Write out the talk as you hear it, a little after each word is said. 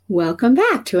Welcome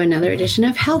back to another edition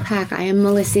of Health Hack. I am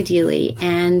Melissa Deely,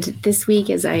 and this week,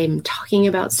 as I'm talking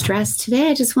about stress today,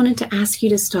 I just wanted to ask you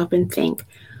to stop and think,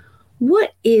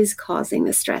 what is causing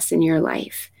the stress in your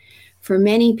life? For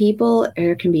many people,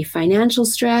 there can be financial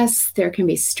stress, there can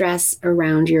be stress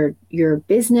around your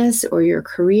business or your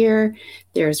career,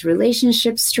 there's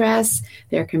relationship stress,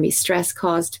 there can be stress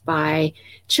caused by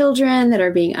children that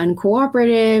are being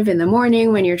uncooperative in the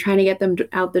morning when you're trying to get them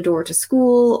out the door to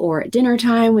school, or at dinner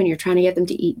time when you're trying to get them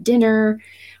to eat dinner,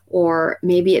 or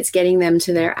maybe it's getting them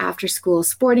to their after-school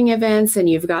sporting events and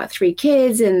you've got 3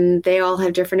 kids and they all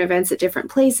have different events at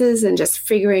different places, and just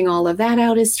figuring all of that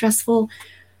out is stressful.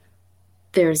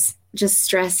 There's just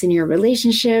stress in your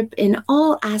relationship. In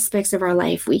all aspects of our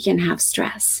life, we can have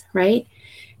stress, right?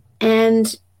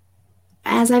 And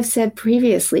as I've said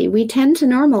previously, we tend to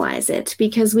normalize it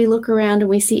because we look around and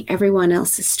we see everyone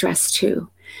else is stressed too.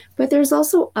 But there's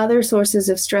also other sources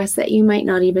of stress that you might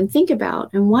not even think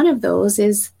about. And one of those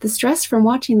is the stress from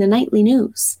watching the nightly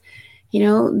news. You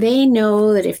know, they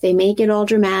know that if they make it all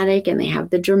dramatic and they have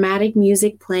the dramatic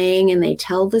music playing and they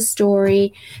tell the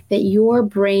story, that your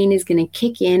brain is going to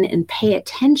kick in and pay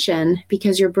attention,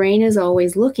 because your brain is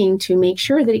always looking to make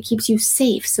sure that it keeps you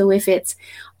safe. So if it's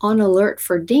on alert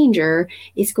for danger,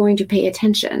 it's going to pay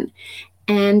attention.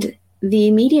 And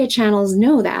the media channels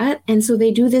know that. And so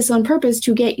they do this on purpose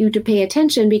to get you to pay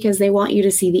attention, because they want you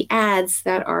to see the ads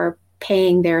that are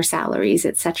paying their salaries,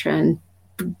 etc., and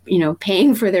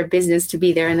paying for their business to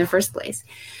be there in the first place.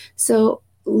 So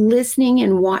listening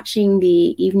and watching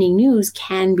the evening news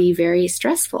can be very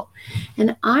stressful.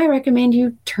 And I recommend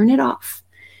you turn it off.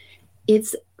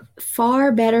 It's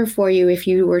far better for you if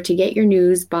you were to get your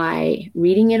news by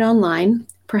reading it online,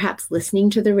 perhaps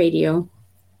listening to the radio.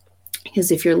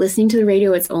 Because if you're listening to the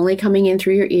radio, it's only coming in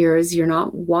through your ears. You're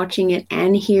not watching it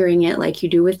and hearing it like you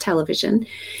do with television.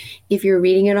 If you're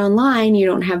reading it online, you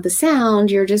don't have the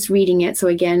sound, you're just reading it. So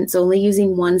again, it's only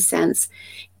using one sense.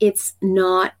 It's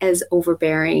not as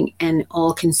overbearing and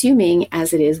all-consuming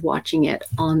as it is watching it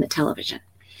on the television.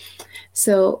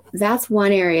 So that's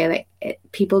one area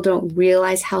that people don't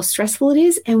realize how stressful it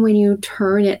is. And when you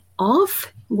turn it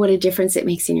off, what a difference it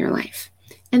makes in your life.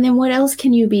 And then what else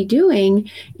can you be doing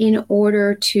in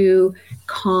order to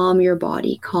calm your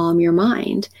body, calm your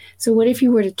mind? So what if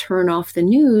you were to turn off the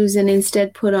news and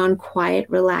instead put on quiet,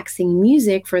 relaxing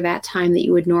music for that time that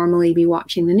you would normally be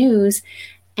watching the news,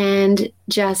 and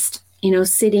just,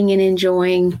 sitting and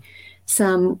enjoying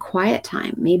some quiet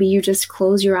time? Maybe you just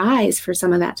close your eyes for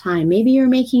some of that time. Maybe you're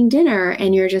making dinner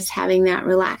and you're just having that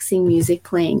relaxing music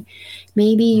playing.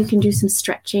 Maybe you can do some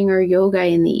stretching or yoga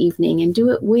in the evening and do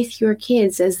it with your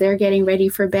kids as they're getting ready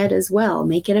for bed as well.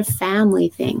 Make it a family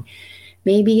thing.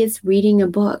 Maybe it's reading a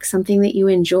book, something that you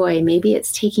enjoy. Maybe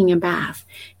it's taking a bath.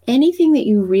 Anything that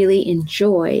you really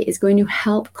enjoy is going to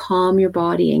help calm your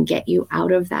body and get you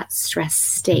out of that stress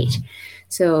state.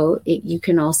 So you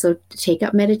can also take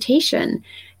up meditation,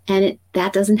 and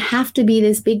that doesn't have to be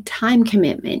this big time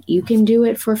commitment. You can do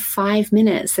it for 5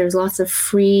 minutes. There's lots of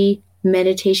free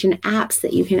meditation apps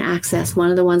that you can access. One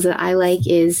of the ones that I like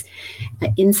is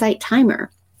Insight Timer.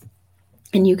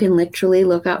 And you can literally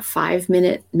look up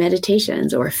 5-minute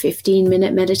meditations or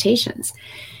 15-minute meditations.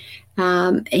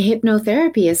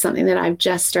 Hypnotherapy is something that I've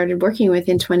just started working with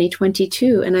in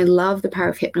 2022. And I love the power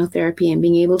of hypnotherapy and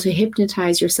being able to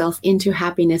hypnotize yourself into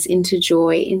happiness, into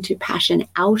joy, into passion,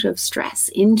 out of stress,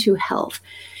 into health,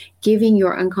 giving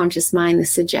your unconscious mind the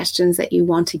suggestions that you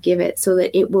want to give it so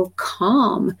that it will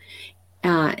calm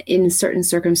in certain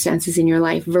circumstances in your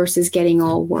life versus getting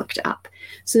all worked up.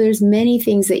 So there's many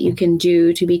things that you can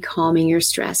do to be calming your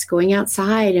stress. Going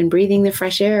outside and breathing the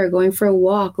fresh air, going for a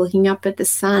walk, looking up at the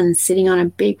sun, sitting on a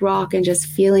big rock and just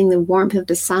feeling the warmth of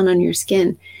the sun on your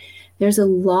skin. There's a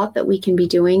lot that we can be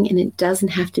doing, and it doesn't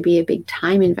have to be a big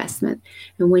time investment.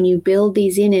 And when you build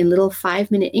these in little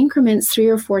 5-minute increments 3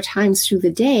 or 4 times through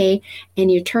the day,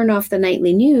 and you turn off the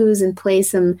nightly news and play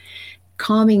some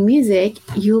calming music,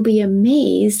 you'll be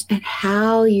amazed at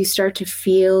how you start to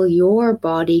feel your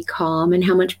body calm and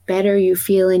how much better you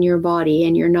feel in your body,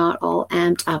 and you're not all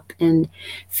amped up and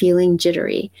feeling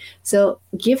jittery. So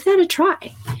give that a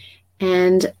try.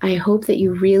 And I hope that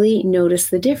you really notice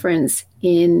the difference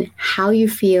in how you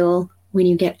feel when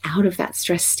you get out of that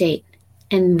stress state.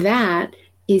 And that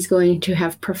is going to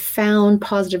have profound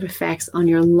positive effects on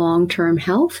your long-term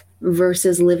health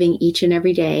versus living each and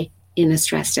every day in a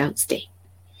stressed out state.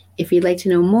 If you'd like to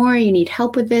know more, you need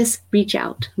help with this, reach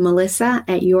out.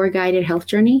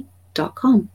 Melissa@yourguidedhealthjourney.com.